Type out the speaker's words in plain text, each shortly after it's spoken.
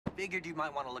Figured you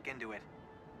might want to look into it.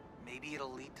 Maybe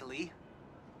it'll lead to Lee.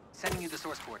 Sending you the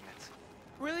source coordinates.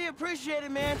 Really appreciate it,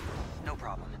 man. No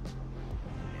problem.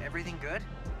 Everything good?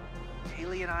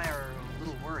 Haley and I are a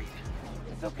little worried.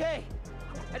 It's okay.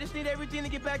 I just need everything to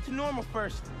get back to normal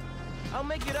first. I'll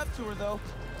make it up to her, though.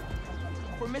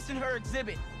 We're missing her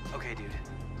exhibit. Okay, dude.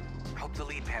 Hope the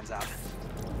lead pans out.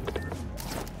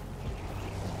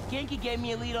 Genki gave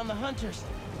me a lead on the hunters.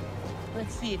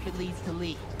 Let's see if it leads to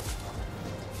Lee.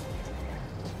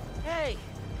 Hey!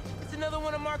 It's another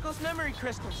one of Marco's memory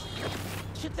crystals.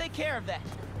 Should take care of that.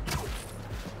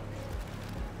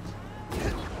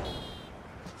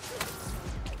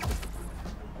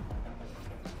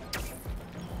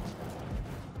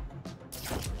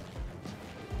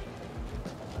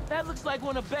 That looks like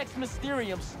one of Beck's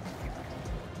Mysteriums.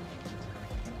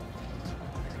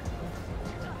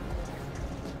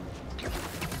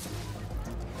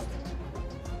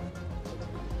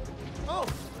 Oh!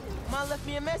 Ma left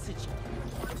me a message.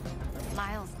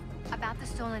 Miles, about the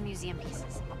stolen museum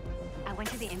pieces. I went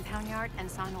to the impound yard and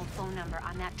saw an old phone number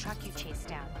on that truck you chased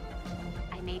down.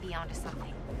 I may be onto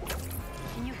something.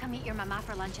 Can you come meet your mama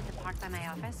for lunch at the park by my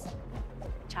office?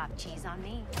 Chopped cheese on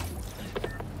me.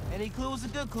 Any clue is a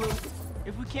good clue.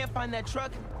 If we can't find that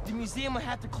truck, the museum will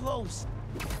have to close.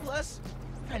 Plus,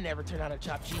 I never turn out a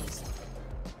chopped cheese.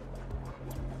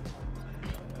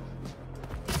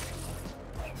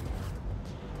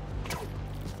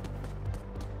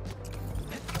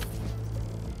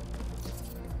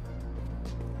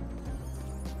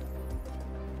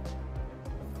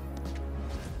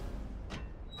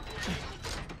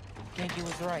 Genki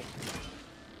was right.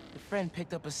 The friend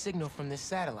picked up a signal from this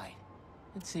satellite.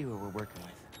 Let's see what we're working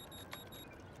with.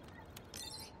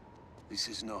 This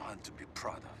is no hunt to be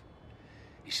proud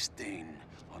of. A stain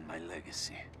on my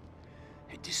legacy.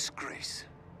 A disgrace,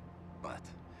 but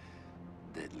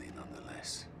deadly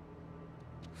nonetheless.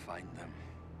 Find them.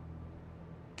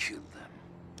 Kill them.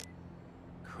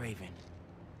 Craven,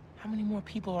 how many more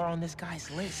people are on this guy's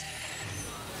list?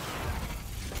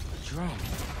 A drone.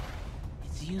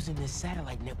 It's using this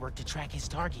satellite network to track his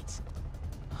targets.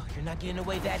 Oh, you're not getting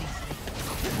away that easily.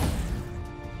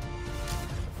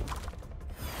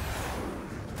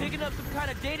 Picking up some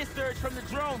kind of data surge from the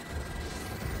drone.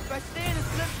 If I stay in the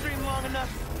slipstream long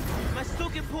enough, my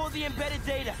suit can pull the embedded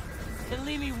data and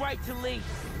lead me right to Lee.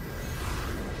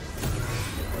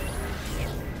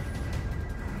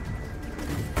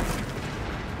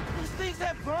 These things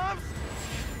have bombs?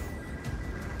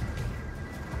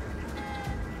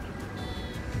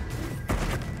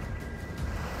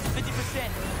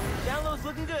 Download's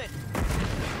looking good.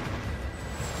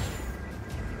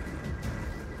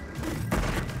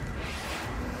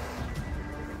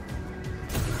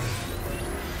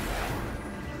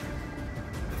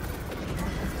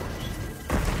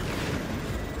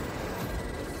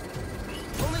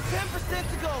 Only 10%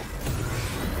 to go.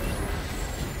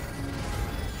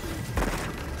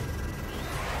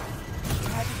 I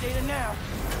have the data now.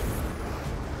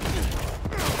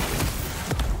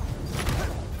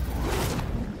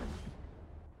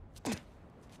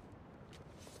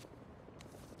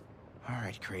 All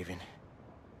right, Craven.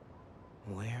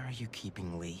 Where are you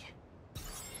keeping Lee?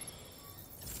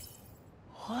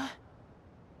 What?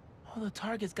 All the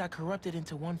targets got corrupted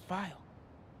into one file.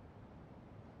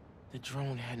 The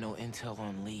drone had no intel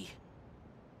on Lee.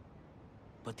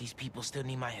 But these people still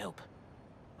need my help.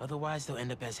 Otherwise, they'll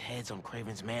end up as heads on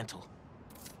Craven's mantle.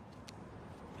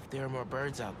 If there are more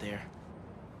birds out there,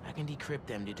 I can decrypt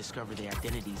them to discover the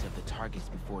identities of the targets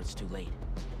before it's too late.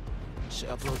 Should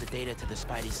upload the data to the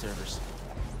Spidey servers.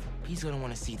 He's gonna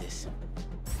want to see this.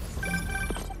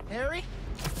 Harry?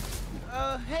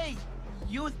 Hey,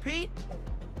 you with Pete?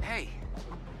 Hey.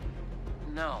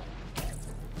 No.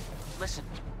 Listen,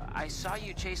 I saw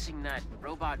you chasing that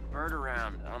robot bird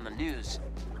around on the news.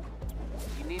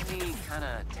 You need any kind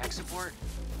of tech support?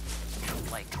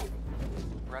 Like,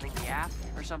 running the app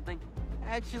or something?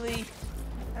 Actually,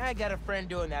 I got a friend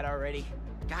doing that already.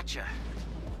 Gotcha.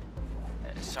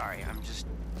 Sorry, I'm just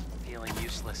feeling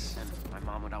useless, and my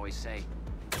mom would always say,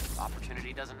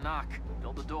 opportunity doesn't knock,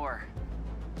 build a door.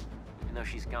 Even though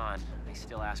she's gone, I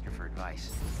still ask her for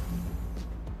advice.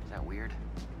 Is that weird?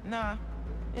 Nah,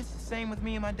 it's the same with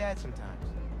me and my dad sometimes.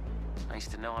 Nice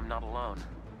to know I'm not alone.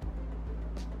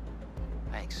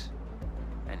 Thanks.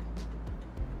 And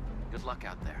good luck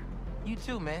out there. You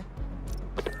too, man.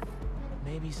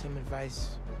 Maybe some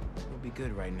advice would be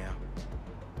good right now.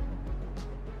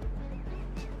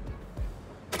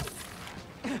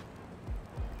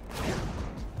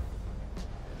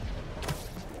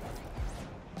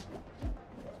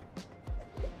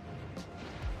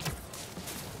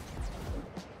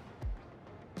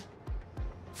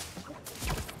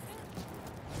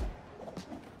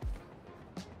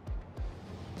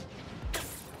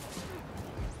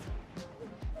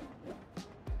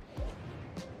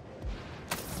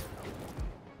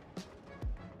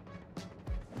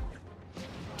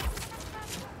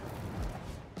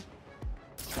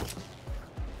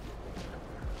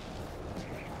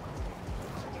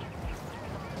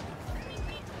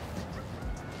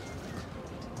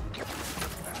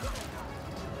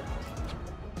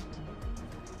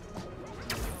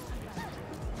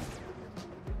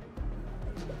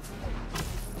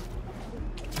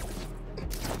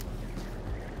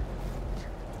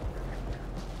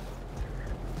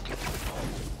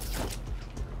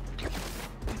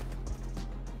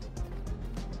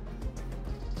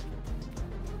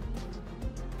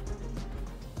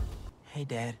 Hey,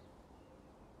 Dad.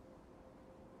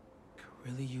 Could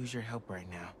really use your help right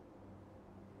now.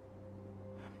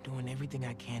 I'm doing everything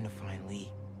I can to find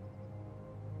Lee.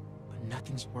 But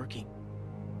nothing's working.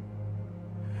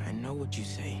 I know what you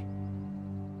say.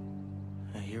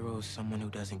 A hero is someone who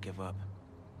doesn't give up.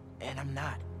 And I'm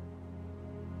not.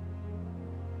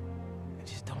 I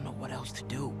just don't know what else to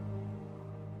do.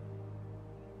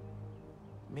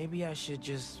 Maybe I should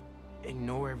just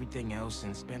ignore everything else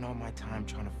and spend all my time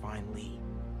trying to find Lee.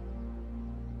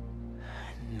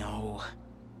 No.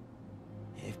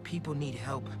 If people need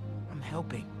help, I'm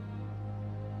helping.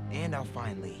 And I'll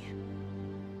find Lee.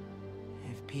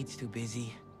 If Pete's too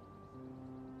busy,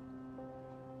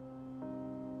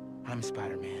 I'm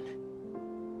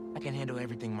Spider-Man. I can handle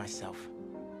everything myself.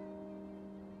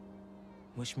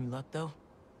 Wish me luck, though?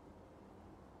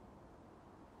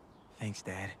 Thanks,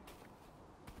 Dad.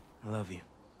 I love you.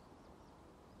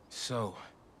 So,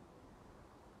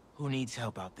 who needs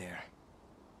help out there?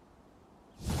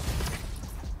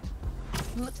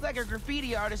 Looks like our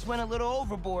graffiti artist went a little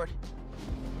overboard.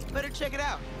 Better check it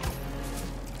out.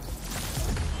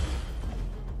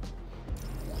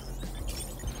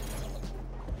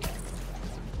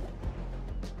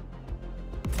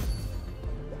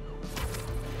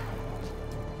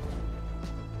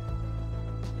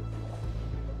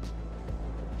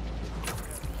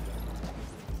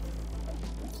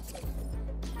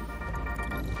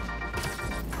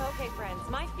 Okay, friends,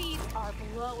 my feeds are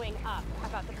blowing up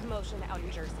about the commotion out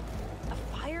in Jersey. A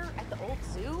fire at the old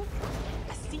zoo?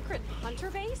 A secret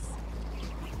hunter base?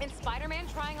 And Spider-Man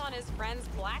trying on his friend's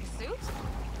black suit?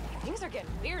 Things are getting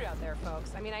weird out there,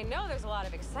 folks. I mean, I know there's a lot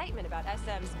of excitement about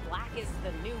SM's black is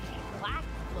the new black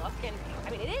look, and I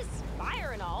mean, it is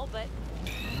fire and all, but...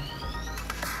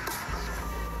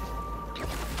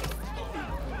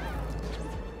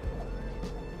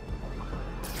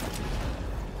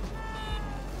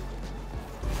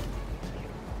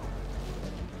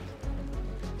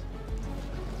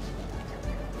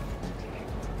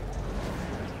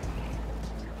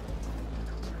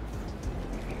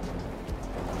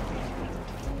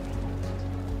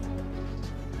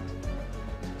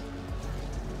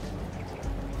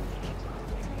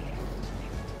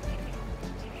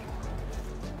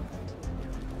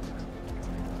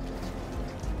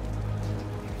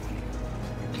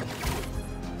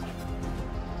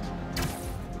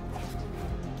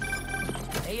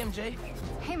 Hey, MJ.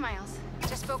 Hey, Miles.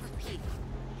 Just spoke with Pete.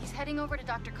 He's heading over to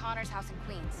Dr. Connor's house in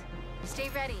Queens. Stay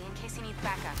ready in case he needs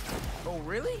backup. Oh,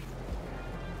 really?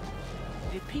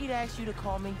 Did Pete ask you to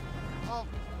call me? Well,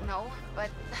 no, but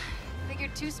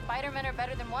figured 2 Spider-Men are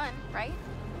better than 1, right?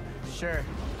 Sure.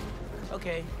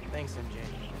 Okay, thanks,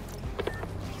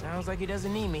 MJ. Sounds like he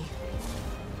doesn't need me.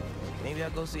 Maybe I'll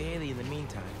go see Haley in the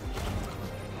meantime.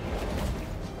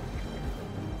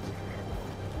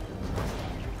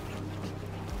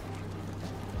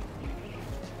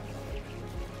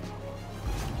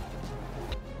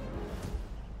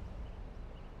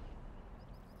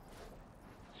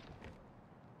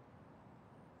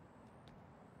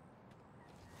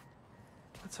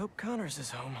 Let's hope Connors is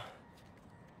home.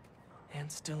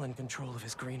 And still in control of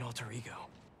his green alter ego.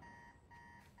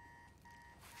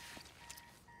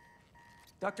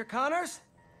 Dr. Connors?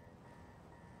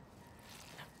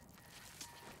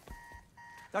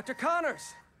 Dr.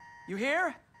 Connors! You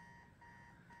here?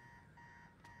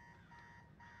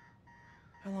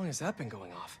 How long has that been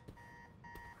going off?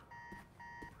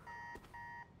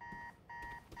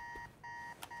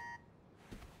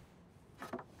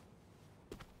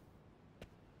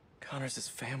 Connors'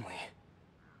 family.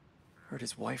 Heard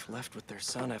his wife left with their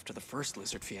son after the first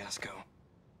lizard fiasco.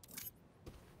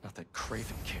 Not that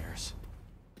Craven cares.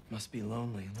 Must be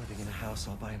lonely living in a house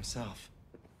all by himself.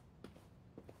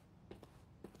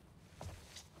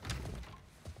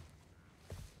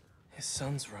 His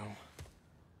son's room.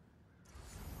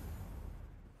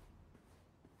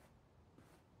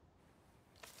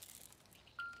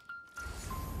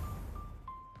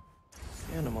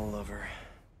 Animal lover.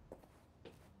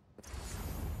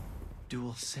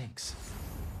 Dual sinks,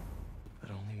 but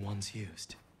only one's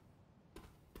used.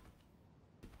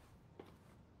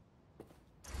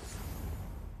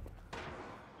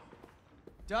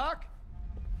 Doc?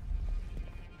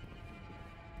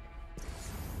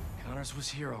 Connors was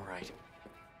here, all right.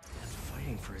 And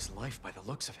fighting for his life by the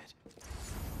looks of it.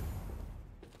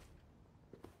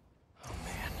 Oh,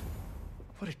 man.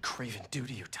 What did Craven do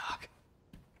to you, Doc?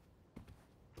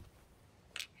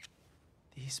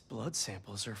 These blood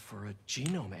samples are for a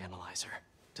genome analyzer.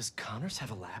 Does Connors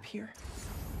have a lab here?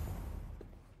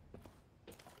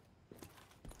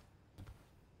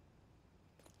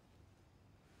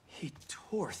 He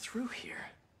tore through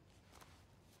here.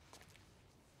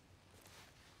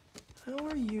 How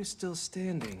are you still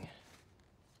standing?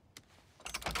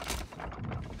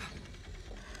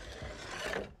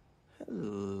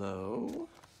 Hello?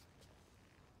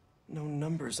 No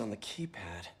numbers on the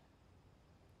keypad.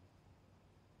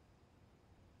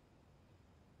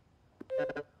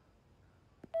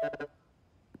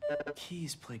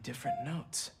 Keys play different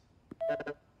notes.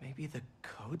 Maybe the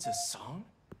code's a song?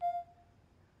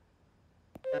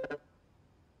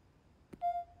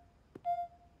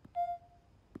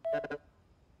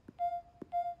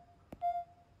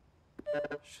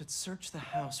 Should search the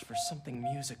house for something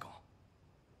musical.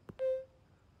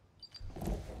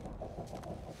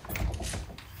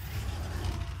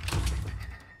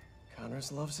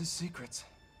 Connors loves his secrets.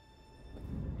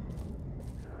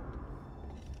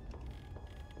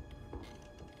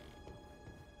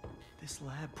 This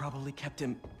lab probably kept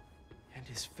him and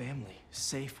his family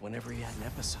safe whenever he had an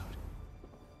episode.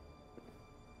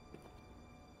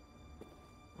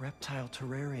 Reptile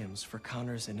terrariums for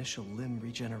Connor's initial limb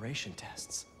regeneration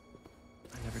tests.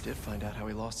 I never did find out how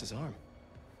he lost his arm.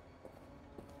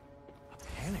 A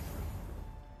panic room.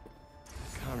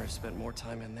 Connor spent more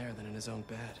time in there than in his own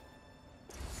bed.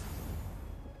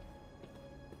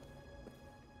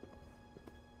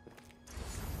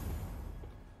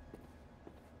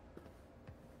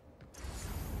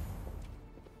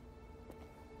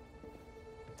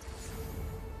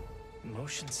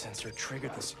 Motion sensor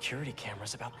triggered the security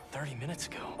cameras about 30 minutes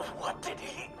ago. What did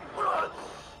he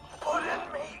put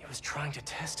in me? He was trying to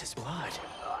test his blood.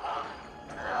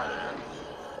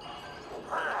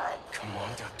 Come on,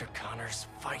 Dr. Connors,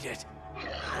 fight it.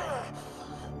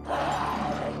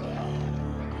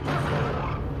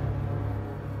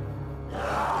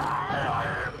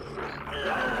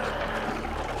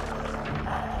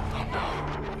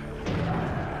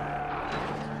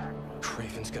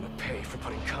 Craven's gonna pay for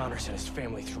putting Connors and his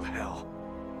family through hell.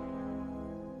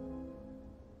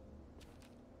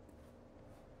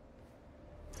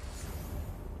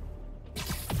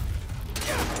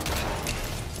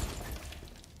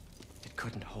 It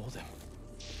couldn't hold him.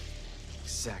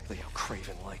 Exactly how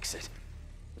Craven likes it.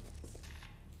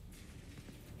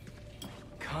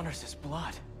 Connors'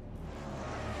 blood.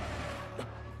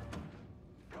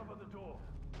 Cover the door.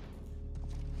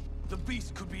 The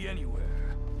beast could be anywhere.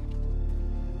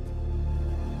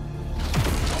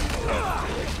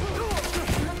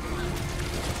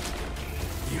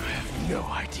 You have no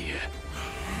idea.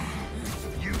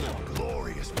 You are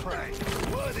glorious prey,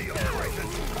 worthy of Craven.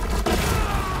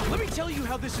 Let me tell you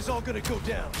how this is all gonna go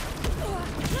down.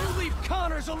 You leave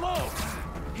Connors alone.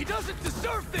 He doesn't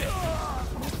deserve this.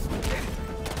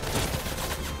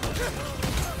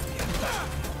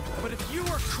 But if you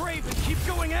or Craven keep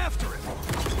going after him,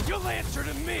 you'll answer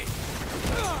to me.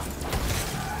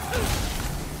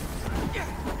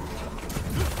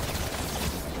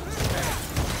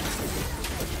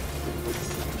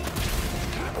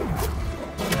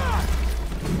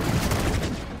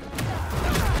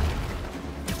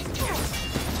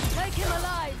 Take him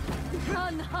alive!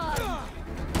 Unharmed!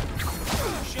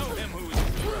 Show him who is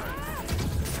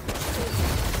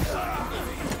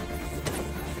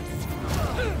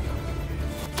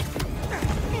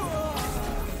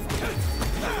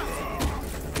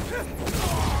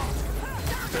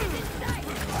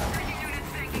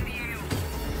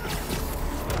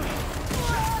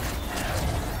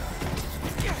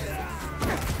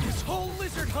This whole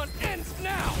lizard hunt ends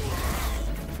now.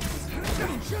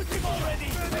 Shoot him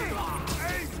already!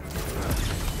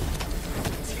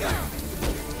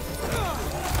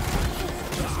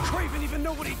 Does Craven even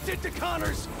know what he did to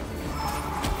Connors?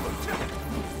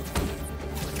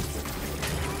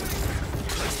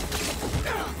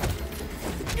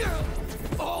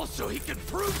 All so he can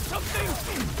prove something?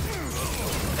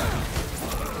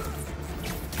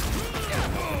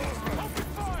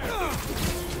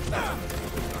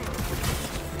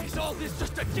 Is all this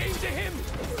just a game to him?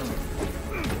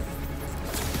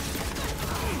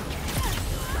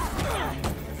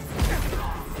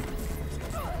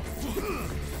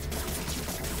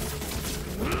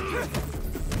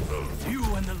 You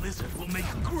and the lizard will make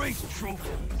a great trophy.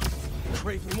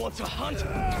 Craven wants a hunt?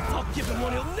 I'll give him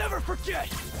one he'll never forget!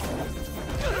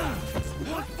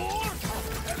 What for?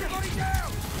 Everybody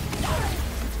down!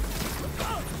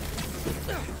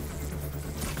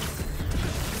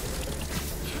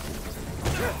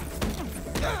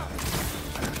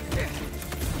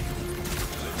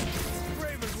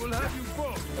 Craven will have you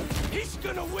both. He's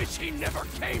gonna wish he never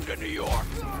came to New York!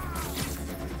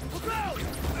 Look out!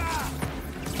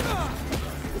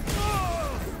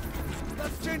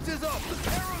 Let's change this up!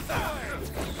 Arrows away!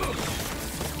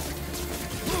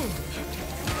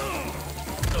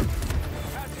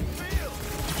 How's it feel?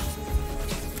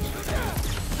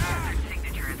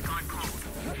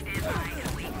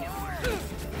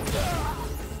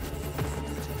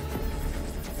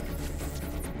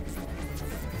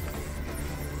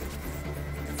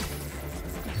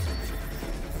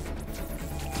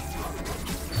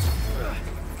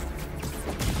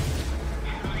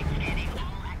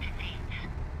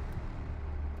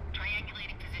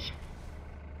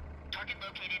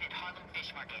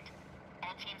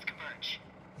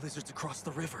 Lizard's across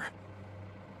the river.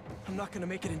 I'm not gonna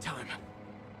make it in time.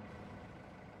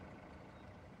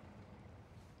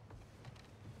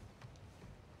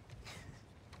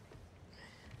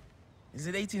 Is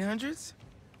it 1800s?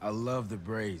 I love the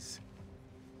braids.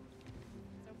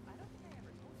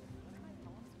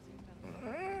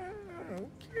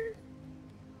 Okay.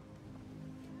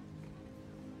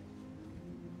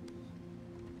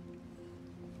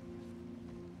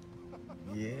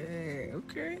 Yeah,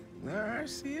 okay. All right, I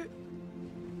see it.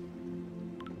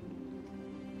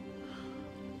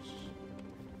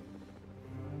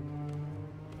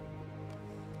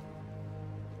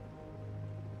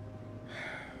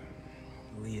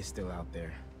 Lee is still out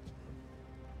there.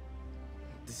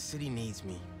 The city needs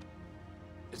me.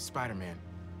 It's Spider-Man,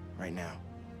 right now.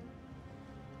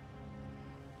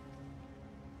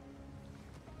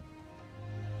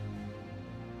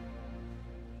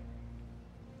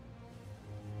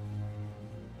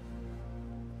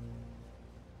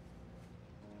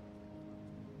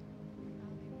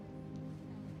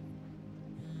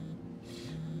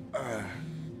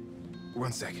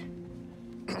 One second.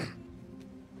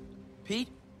 Pete?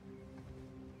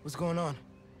 What's going on?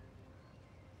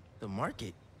 The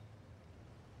market?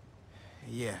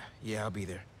 Yeah, I'll be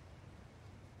there.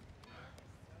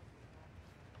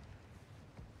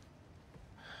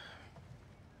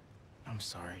 I'm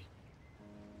sorry.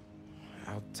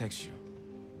 I'll text you.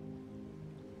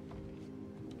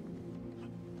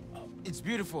 It's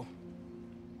beautiful.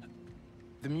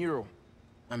 The mural,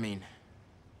 I mean.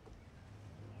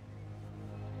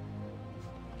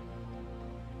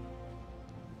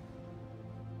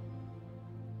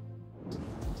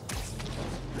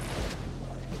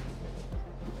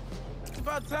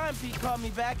 About time Pete called me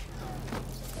back.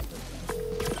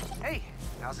 Hey,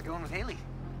 how's it going with Haley?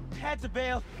 Had to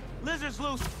bail. Lizard's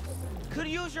loose. Could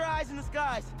use your eyes in the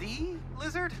skies. The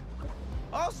lizard?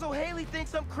 Also, Haley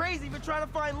thinks I'm crazy for trying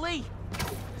to find Lee.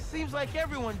 Seems like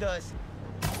everyone does.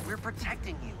 We're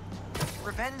protecting you.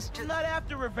 Revenge just... Not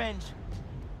after revenge.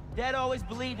 Dad always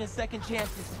believed in second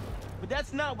chances. But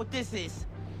that's not what this is.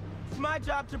 It's my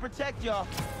job to protect y'all,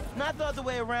 not the other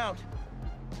way around.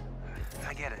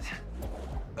 I get it.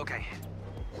 Okay,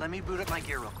 let me boot up my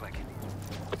gear real quick.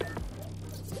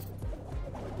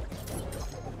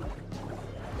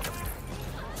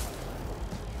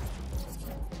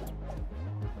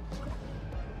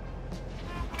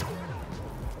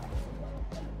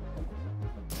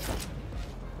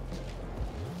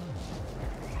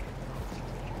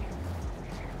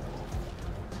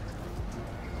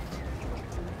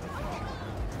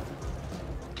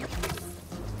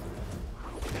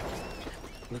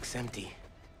 Looks empty,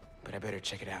 but I better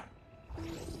check it out.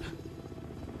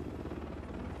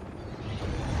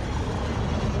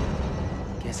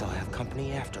 Guess I'll have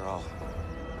company after all.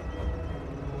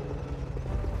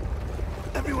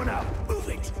 Everyone out! Move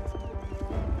it!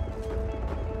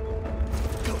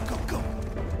 Go, go, go!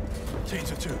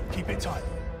 Teams of two, keep it tight.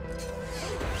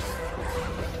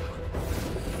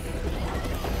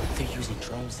 They're using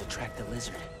drones to track the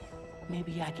lizard.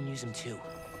 Maybe I can use them too.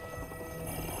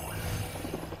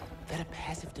 Is that a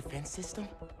passive defense system?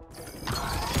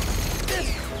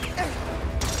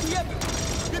 Yep,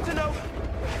 good to know.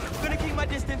 Gonna keep my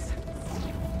distance.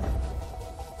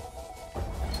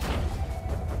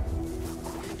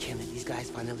 Can't let these guys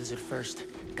find the lizard first.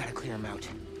 Gotta clear them out.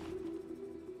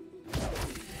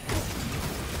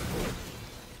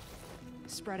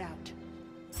 Spread out.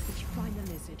 If you find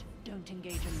the lizard, don't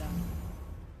engage alone.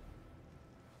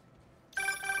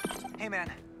 Hey man,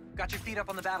 got your feet up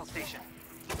on the battle station.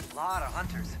 Lot of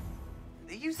hunters. Are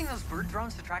they using those bird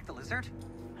drones to track the lizard?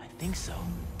 I think so.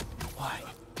 Why?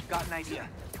 Got an idea.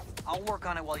 I'll work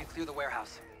on it while you clear the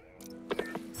warehouse.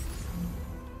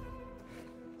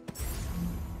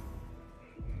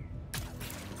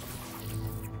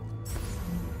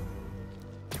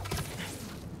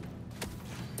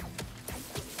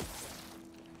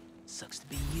 Sucks to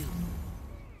be you.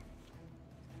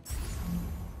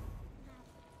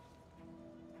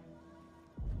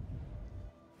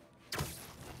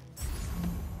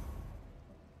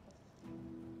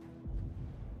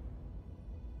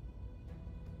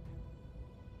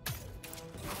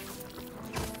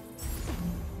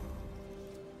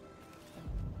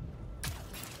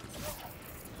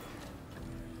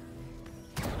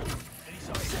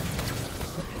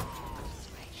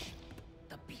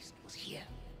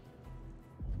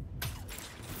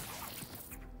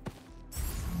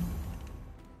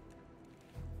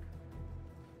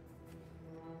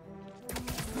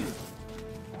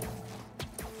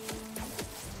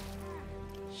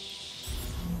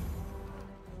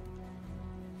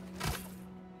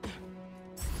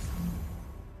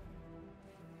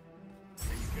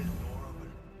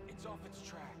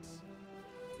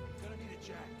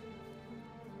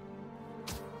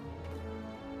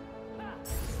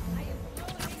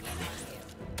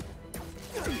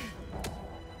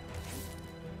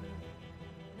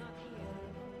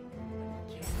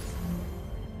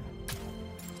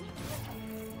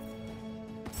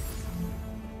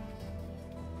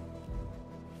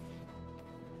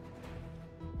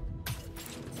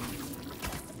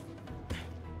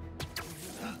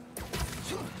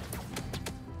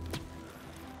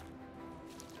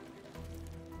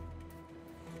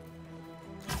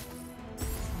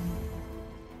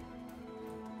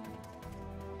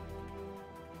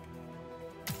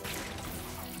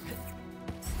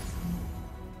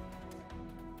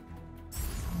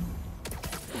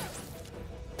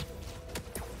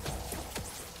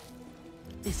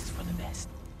 This is for the best.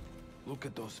 Look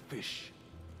at those fish.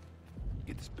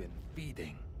 It's been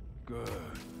feeding. Good.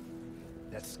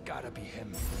 That's gotta be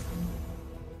him.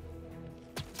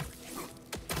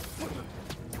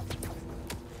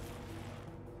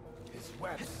 His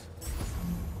webs.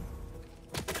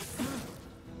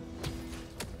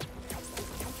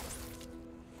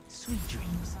 Sweet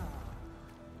dreams.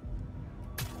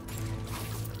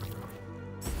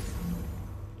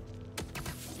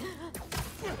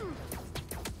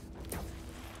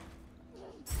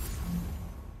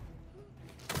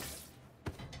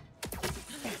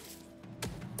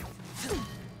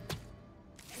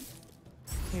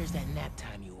 Here's that nap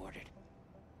time you ordered.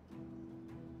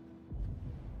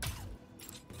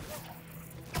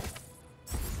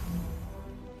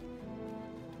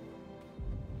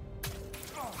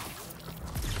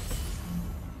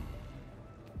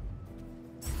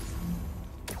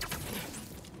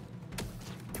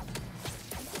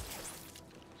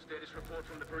 Status report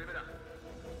from the perimeter.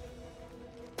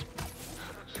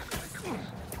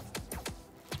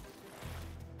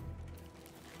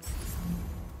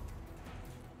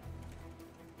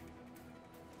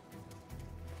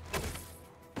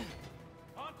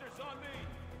 Hunters on me!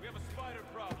 We have a spider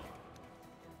problem.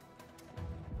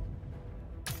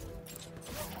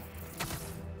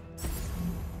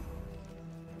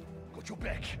 Got your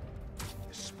back.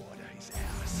 The spider is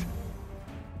ours.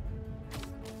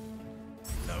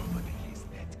 Nobody is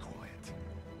that quiet.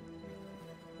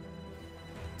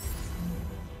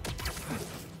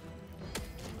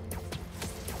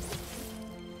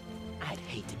 I'd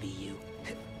hate to be you.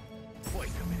 Wait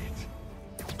a minute.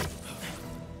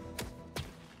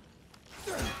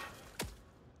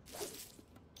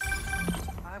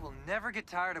 I will never get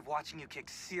tired of watching you kick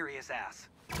serious ass.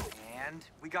 And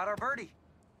we got our birdie.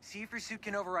 See if your suit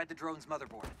can override the drone's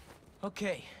motherboard.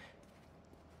 Okay.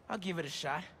 I'll give it a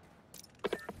shot.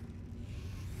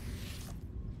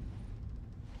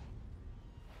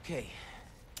 Okay.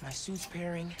 My suit's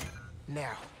pairing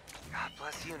now. God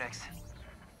bless Unix.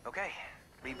 Okay,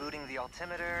 rebooting the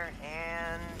altimeter,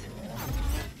 and...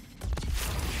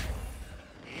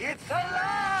 It's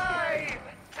alive!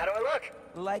 How do I look?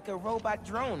 Like a robot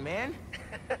drone, man.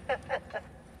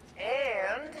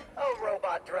 And a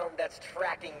robot drone that's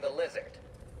tracking the lizard.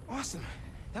 Awesome.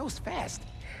 That was fast.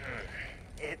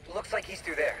 It looks like he's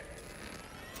through there.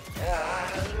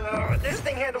 This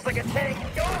thing handles like a tank.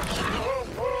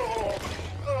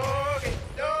 Okay.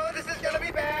 Oh, this is gonna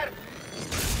be bad.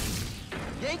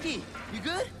 Yankee, you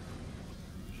good?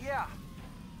 Yeah.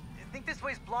 I think this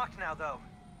way's blocked now, though.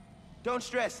 Don't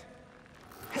stress.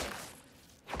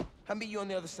 I'll meet you on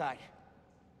the other side.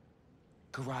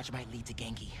 Garage might lead to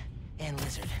Genki and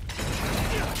Lizard.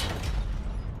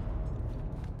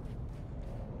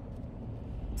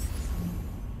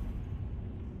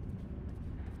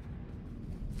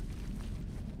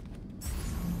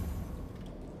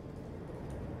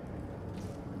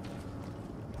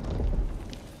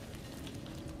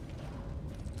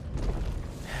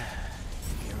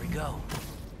 Here we go.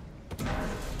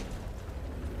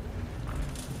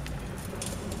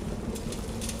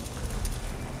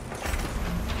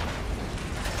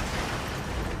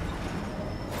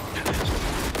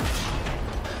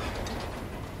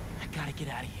 Get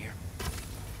out of here.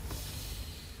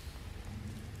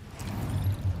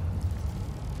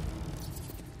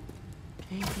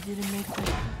 Genki didn't make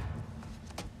that.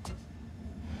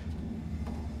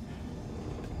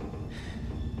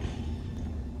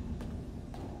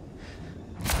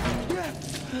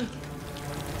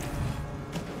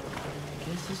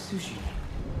 Guess it's sushi.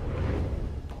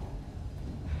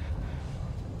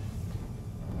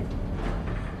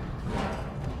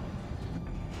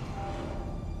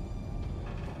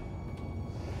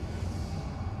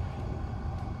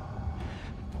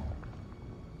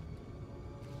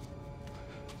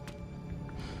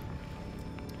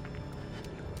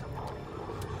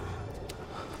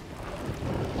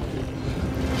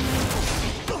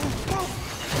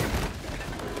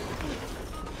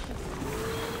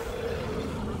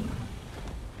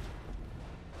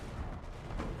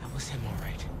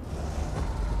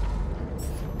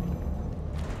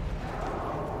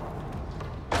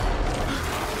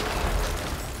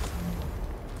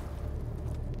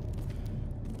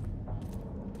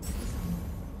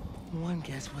 One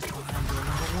guess what's behind door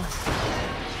number one.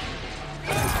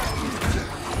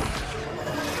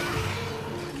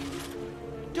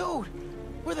 Dude,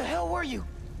 where the hell were you?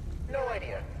 No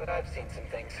idea, but I've seen some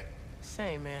things.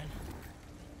 Same, man.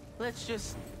 Let's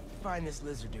just find this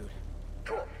lizard dude.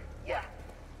 Cool. Yeah.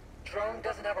 Drone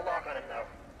doesn't have a lock on him, though.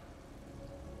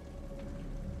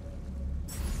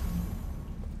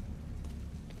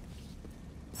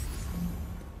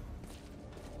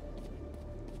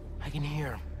 can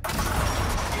hear him.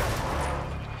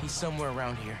 He's somewhere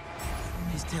around here.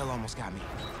 His tail almost got me.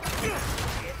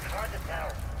 It's hard to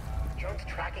tell. Drone's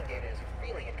tracking data is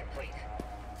really incomplete.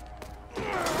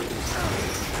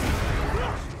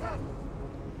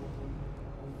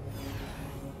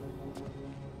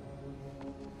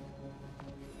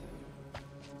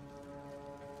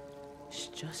 It's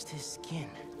just his skin.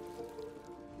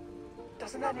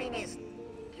 Doesn't that mean he's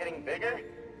getting bigger?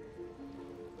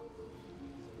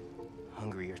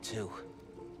 Hungrier too.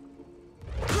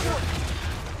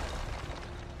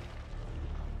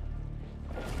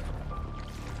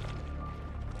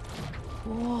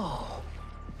 Whoa.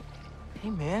 Hey,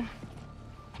 man.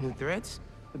 New threads?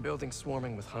 The building's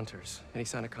swarming with hunters. Any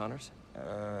sign of Connors?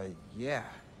 Yeah.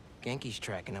 Genki's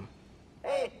tracking him.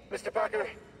 Hey, Mr. Parker.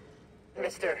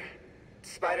 Mr.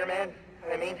 Spider-Man,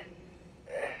 I mean.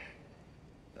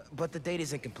 But the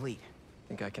data's incomplete.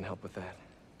 Think I can help with that.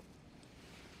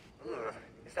 Ugh,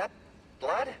 is that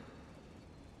blood?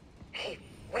 Hey,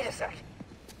 wait a sec.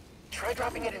 Try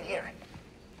dropping it in here.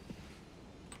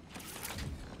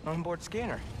 Onboard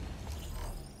scanner.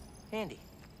 Handy.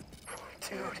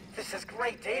 Dude, this is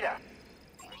great data.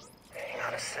 Hang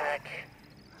on a sec.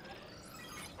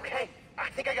 Okay, I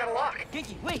think I got a lock.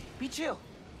 Genki, wait! Be chill!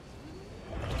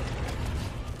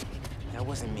 That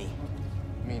wasn't me.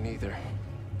 Me neither.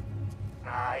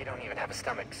 I don't even have a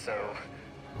stomach, so...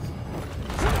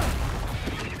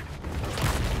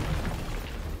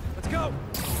 Let's go!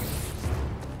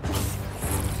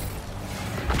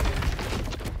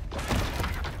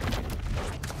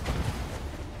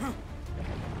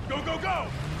 Go, go, go!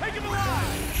 Take him alive!